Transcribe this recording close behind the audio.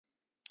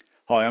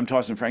Hi, I'm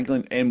Tyson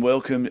Franklin and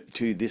welcome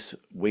to this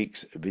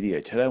week's video.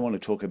 Today I want to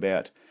talk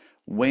about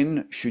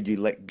when should you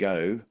let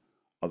go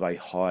of a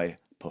high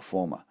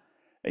performer.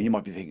 And you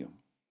might be thinking,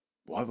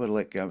 why would I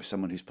let go of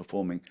someone who's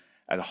performing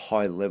at a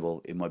high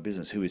level in my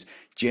business, who is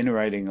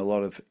generating a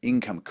lot of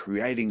income,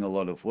 creating a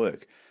lot of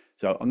work?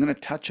 So I'm going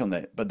to touch on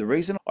that. But the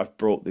reason I've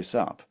brought this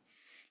up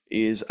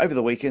is over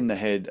the weekend they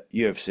had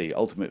UFC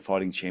Ultimate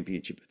Fighting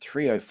Championship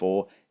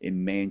 304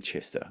 in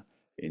Manchester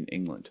in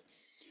England.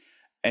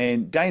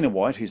 And Dana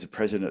White, who's the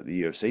president of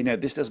the UFC, now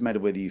this doesn't matter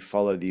whether you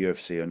follow the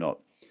UFC or not,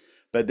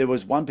 but there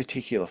was one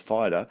particular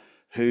fighter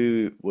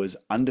who was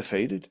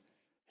undefeated.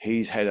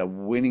 He's had a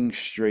winning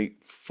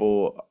streak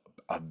for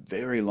a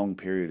very long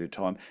period of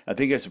time. I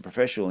think as a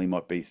professional, he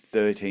might be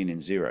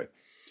 13-0.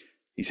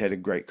 He's had a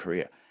great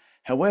career.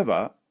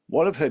 However,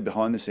 what I've heard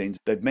behind the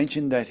scenes, they've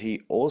mentioned that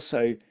he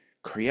also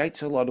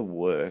creates a lot of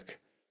work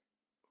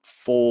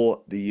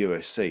for the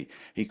UFC.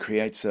 He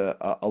creates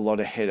a lot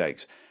of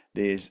headaches.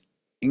 There's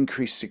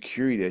increased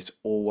security that's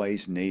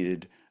always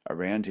needed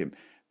around him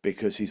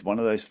because he's one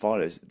of those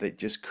fighters that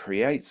just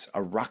creates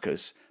a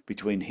ruckus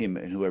between him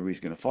and whoever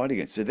he's going to fight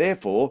against. So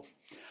therefore,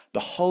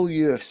 the whole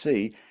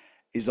UFC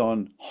is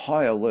on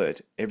high alert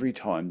every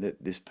time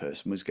that this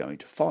person was going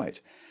to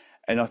fight.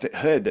 And I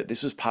heard that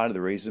this was part of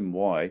the reason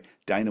why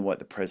Dana White,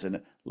 the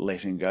president,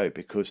 let him go,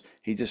 because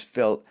he just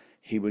felt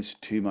he was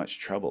too much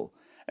trouble.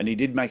 And he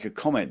did make a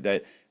comment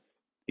that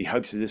he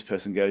hopes that this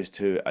person goes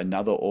to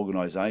another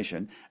organization,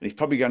 and he's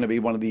probably going to be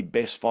one of the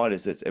best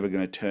fighters that's ever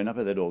going to turn up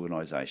at that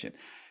organization.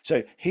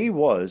 So he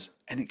was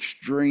an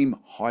extreme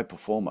high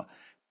performer,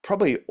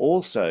 probably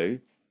also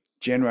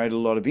generated a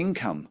lot of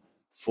income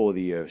for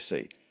the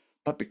UFC.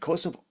 But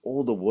because of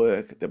all the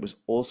work that was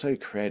also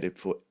created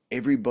for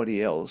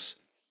everybody else,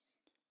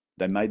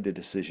 they made the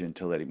decision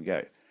to let him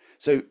go.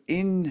 So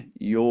in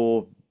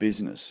your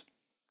business,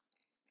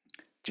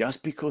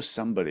 just because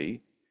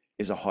somebody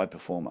is a high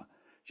performer,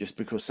 just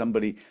because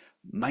somebody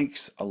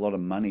makes a lot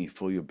of money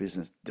for your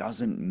business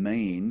doesn't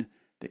mean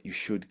that you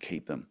should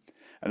keep them.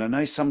 And I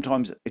know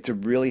sometimes it's a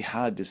really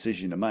hard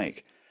decision to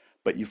make,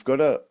 but you've got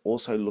to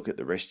also look at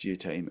the rest of your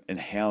team and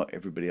how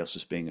everybody else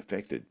is being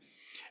affected.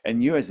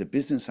 And you as a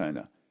business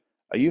owner,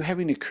 are you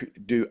having to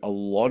do a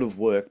lot of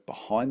work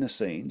behind the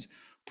scenes,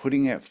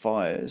 putting out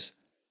fires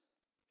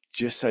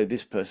just so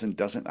this person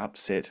doesn't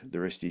upset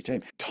the rest of your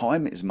team?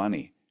 Time is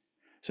money.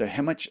 So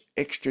how much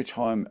extra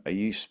time are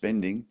you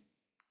spending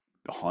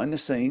behind the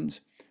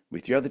scenes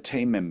with your other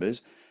team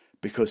members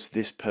because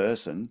this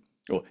person,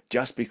 or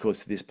just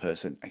because this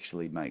person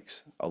actually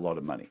makes a lot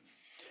of money?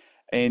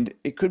 And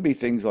it could be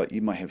things like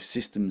you might have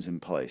systems in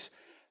place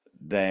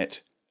that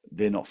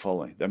they're not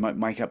following. They might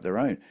make up their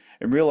own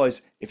and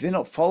realize if they're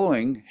not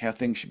following how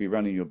things should be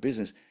run in your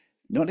business,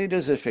 not only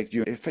does it affect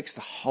you, it affects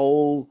the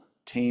whole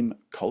team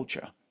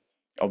culture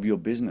of your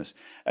business.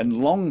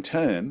 And long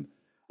term,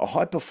 a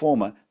high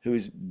performer who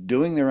is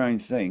doing their own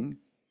thing,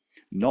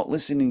 not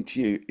listening to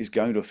you, is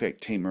going to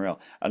affect team morale.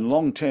 And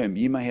long term,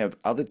 you may have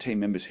other team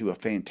members who are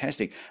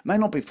fantastic, may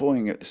not be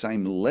performing at the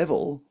same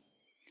level,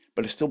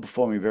 but are still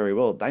performing very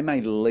well. They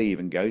may leave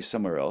and go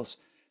somewhere else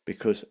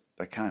because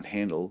they can't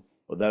handle,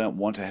 or they don't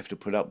want to have to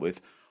put up with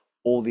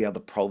all the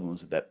other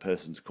problems that that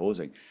person's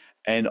causing.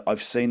 And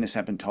I've seen this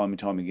happen time and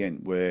time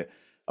again, where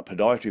a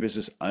podiatry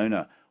business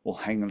owner will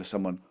hang on to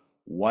someone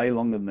way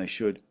longer than they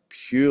should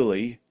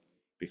purely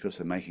because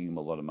they're making them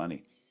a lot of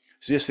money.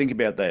 So just think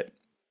about that.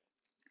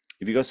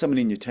 If you've got someone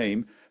in your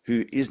team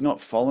who is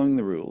not following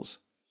the rules,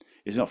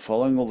 is not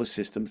following all the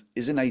systems,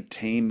 isn't a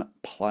team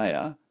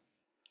player,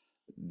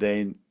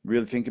 then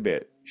really think about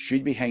it. Should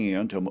you be hanging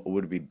on to them, or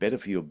would it be better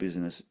for your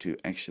business to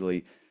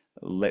actually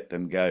let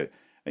them go?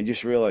 And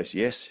just realize,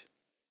 yes,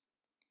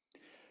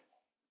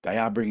 they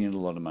are bringing in a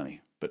lot of money,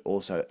 but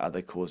also are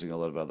they causing a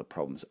lot of other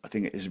problems? I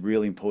think it is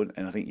really important.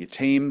 And I think your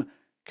team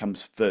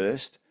comes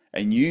first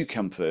and you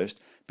come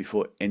first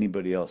before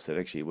anybody else that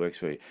actually works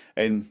for you.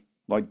 And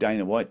like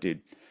Dana White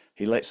did,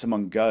 he let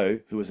someone go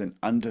who was an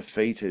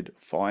undefeated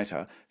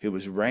fighter, who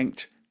was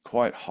ranked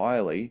quite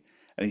highly,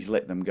 and he's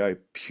let them go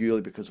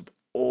purely because of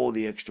all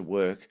the extra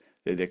work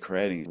that they're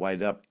creating. Weigh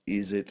it up.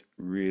 Is it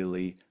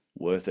really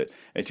worth it?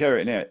 And I tell you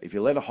right now, if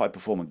you let a high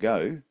performer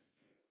go,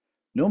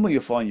 normally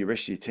you'll find your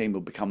rest of your team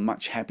will become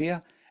much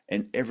happier,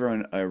 and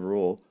everyone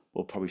overall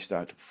will probably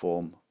start to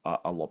perform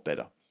a lot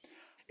better.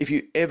 If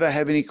you ever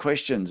have any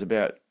questions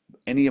about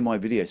any of my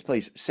videos,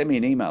 please send me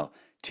an email,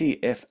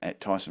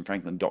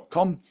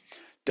 tf@tysonfranklin.com.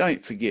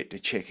 Don't forget to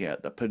check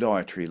out the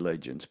Podiatry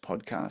Legends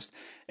podcast.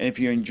 And if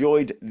you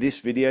enjoyed this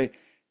video,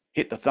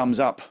 hit the thumbs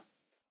up.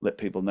 Let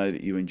people know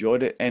that you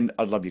enjoyed it. And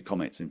I'd love your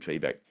comments and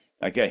feedback.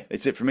 Okay,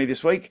 that's it for me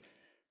this week.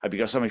 Hope you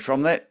got something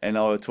from that. And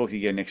I'll talk to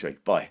you again next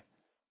week. Bye.